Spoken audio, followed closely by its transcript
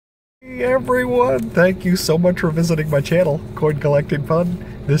Hey everyone, thank you so much for visiting my channel, Coin Collecting Fun.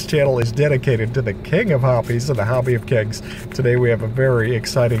 This channel is dedicated to the king of hobbies and the hobby of kings. Today we have a very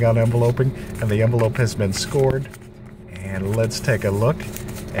exciting unenveloping, and the envelope has been scored. And let's take a look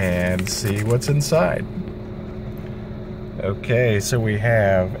and see what's inside. Okay, so we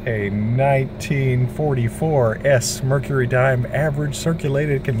have a 1944 S Mercury dime average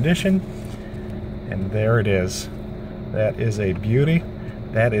circulated condition. And there it is. That is a beauty.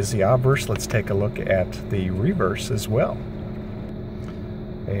 That is the obverse. Let's take a look at the reverse as well.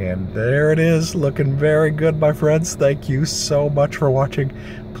 And there it is, looking very good, my friends. Thank you so much for watching.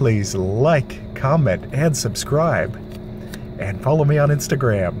 Please like, comment, and subscribe. And follow me on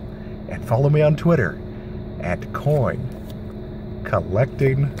Instagram. And follow me on Twitter at Coin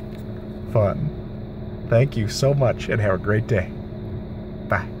Collecting Fun. Thank you so much and have a great day.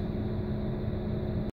 Bye.